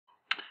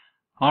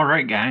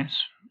Alright guys,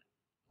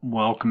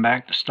 welcome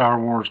back to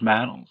Star Wars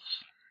Battles.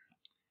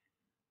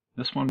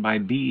 This one by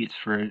B is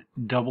for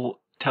double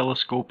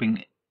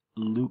telescoping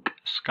Luke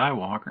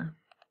Skywalker.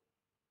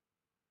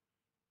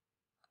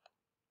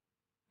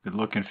 Good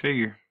looking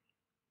figure.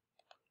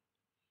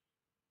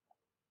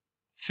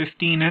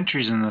 15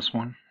 entries in this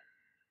one.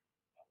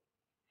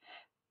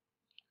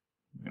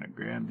 I'm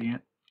gonna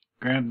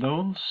grab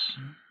those.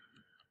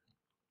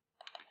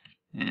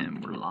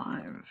 And we're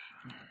live.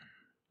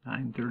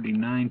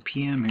 9:39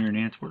 p.m. here in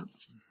Antwerp.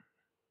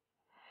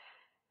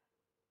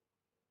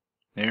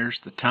 There's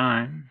the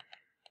time.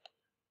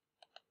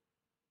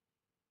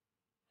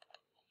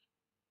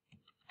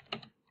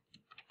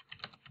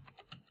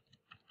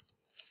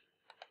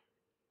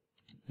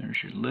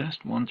 There's your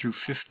list, 1 through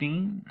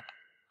 15.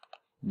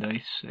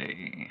 Dice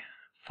say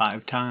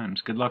 5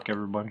 times. Good luck,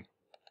 everybody.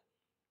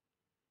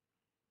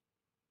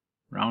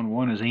 Round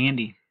 1 is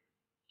Andy.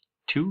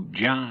 2,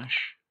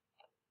 Josh.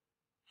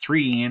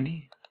 3,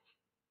 Andy.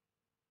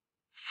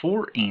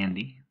 4,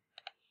 Andy.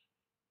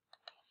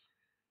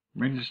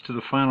 Brings us to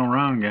the final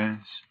round,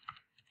 guys.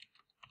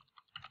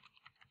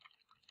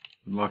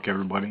 Good luck,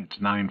 everybody.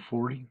 It's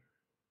 9:40.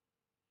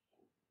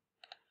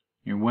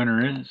 Your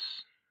winner is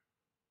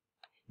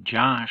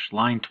Josh,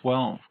 line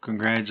 12.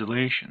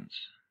 Congratulations.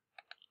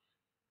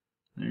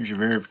 There's your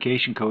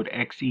verification code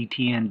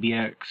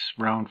XETNBX.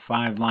 Round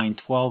 5, line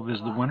 12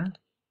 is the winner.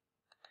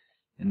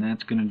 And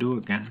that's going to do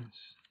it,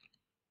 guys.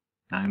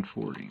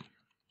 9:40.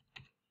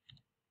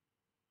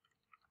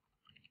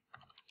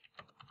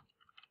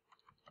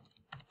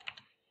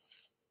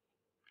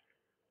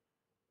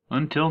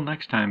 Until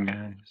next time,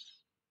 guys.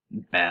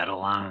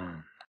 Battle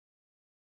on.